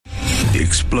The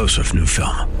explosive new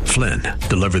film, Flynn,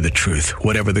 Deliver the Truth,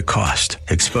 Whatever the Cost,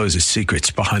 exposes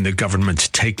secrets behind the government's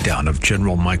takedown of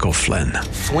General Michael Flynn.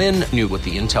 Flynn knew what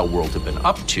the intel world had been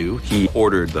up to. He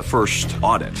ordered the first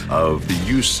audit of the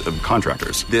use of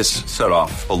contractors. This set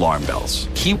off alarm bells.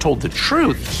 He told the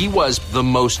truth. He was the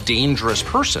most dangerous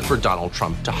person for Donald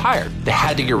Trump to hire. They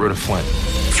had to get rid of Flynn.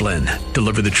 Flynn,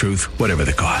 Deliver the Truth, Whatever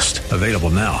the Cost. Available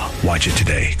now. Watch it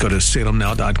today. Go to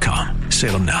salemnow.com.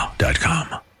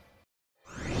 salemnow.com.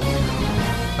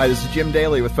 Hi, this is Jim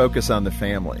Daly with Focus on the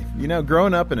Family. You know,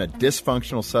 growing up in a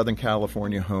dysfunctional Southern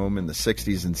California home in the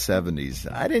 60s and 70s,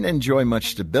 I didn't enjoy much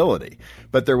stability,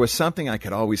 but there was something I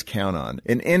could always count on.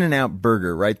 An In-N-Out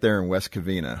Burger right there in West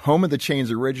Covina, home of the chain's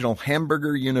original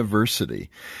Hamburger University.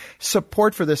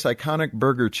 Support for this iconic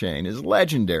burger chain is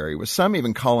legendary, with some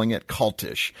even calling it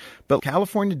cultish. But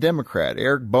California Democrat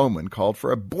Eric Bowman called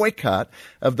for a boycott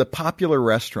of the popular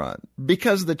restaurant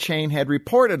because the chain had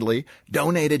reportedly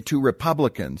donated to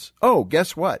Republicans. Oh,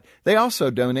 guess what? They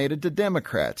also donated to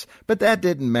Democrats. But that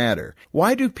didn't matter.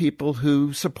 Why do people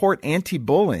who support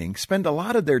anti-bullying spend a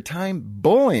lot of their time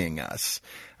bullying us?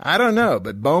 I don't know,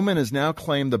 but Bowman has now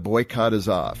claimed the boycott is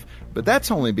off. But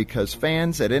that's only because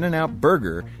fans at In-N-Out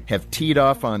Burger have teed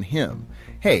off on him.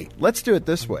 Hey, let's do it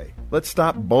this way. Let's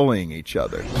stop bullying each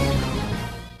other.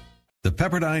 The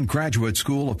Pepperdine Graduate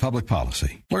School of Public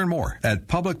Policy. Learn more at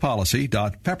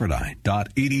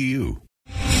publicpolicy.pepperdine.edu.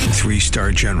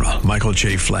 Three-star General Michael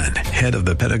J. Flynn, head of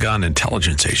the Pentagon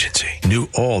Intelligence Agency, knew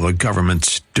all the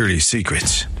government's dirty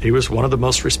secrets. He was one of the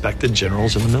most respected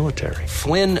generals in the military.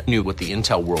 Flynn knew what the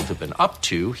intel world had been up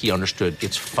to. He understood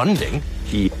its funding.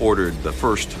 He ordered the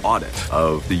first audit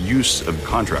of the use of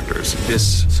contractors.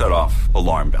 This set off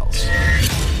alarm bells.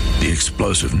 The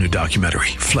explosive new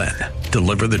documentary, Flynn,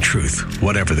 Deliver the Truth,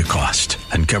 Whatever the Cost,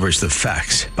 uncovers the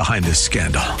facts behind this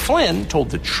scandal. Flynn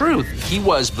told the truth. He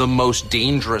was the most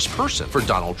dangerous person for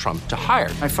Donald Trump to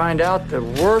hire. I find out the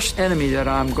worst enemy that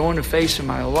I'm going to face in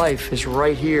my life is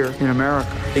right here in America.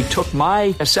 They took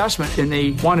my assessment and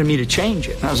they wanted me to change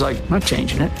it. And I was like, I'm not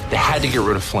changing it. They had to get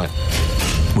rid of Flynn.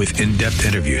 With in-depth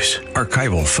interviews,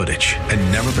 archival footage,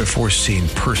 and never-before-seen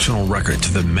personal records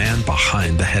of the man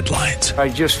behind the headlines. I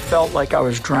just felt like I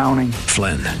was drowning.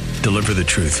 Flynn, Deliver the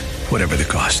Truth, Whatever the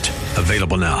Cost.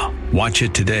 Available now. Watch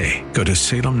it today. Go to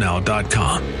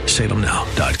salemnow.com.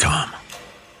 salemnow.com.